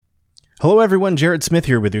Hello everyone, Jared Smith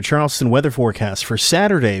here with your Charleston weather forecast for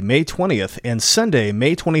Saturday, May 20th and Sunday,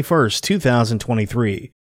 May 21st,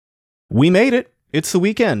 2023. We made it. It's the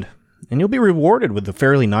weekend, and you'll be rewarded with a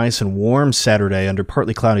fairly nice and warm Saturday under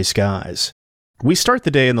partly cloudy skies. We start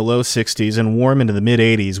the day in the low 60s and warm into the mid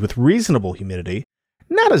 80s with reasonable humidity.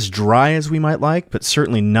 Not as dry as we might like, but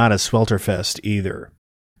certainly not as swelterfest either.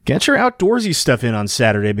 Get your outdoorsy stuff in on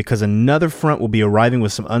Saturday because another front will be arriving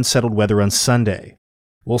with some unsettled weather on Sunday.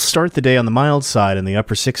 We'll start the day on the mild side in the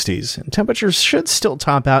upper 60s, and temperatures should still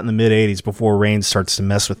top out in the mid 80s before rain starts to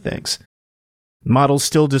mess with things. Models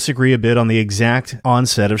still disagree a bit on the exact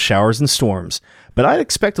onset of showers and storms, but I'd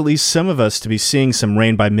expect at least some of us to be seeing some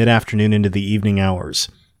rain by mid-afternoon into the evening hours.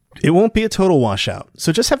 It won't be a total washout,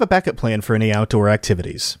 so just have a backup plan for any outdoor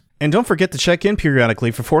activities. And don't forget to check in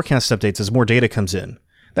periodically for forecast updates as more data comes in.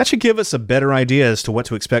 That should give us a better idea as to what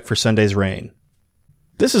to expect for Sunday's rain.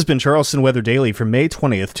 This has been Charleston Weather Daily for May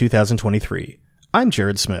 20th, 2023. I'm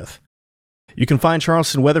Jared Smith. You can find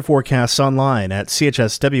Charleston weather forecasts online at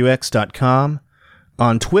chswx.com,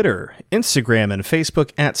 on Twitter, Instagram, and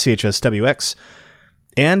Facebook at chswx,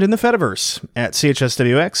 and in the Fediverse at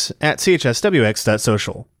chswx at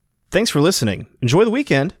chswx.social. Thanks for listening, enjoy the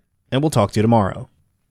weekend, and we'll talk to you tomorrow.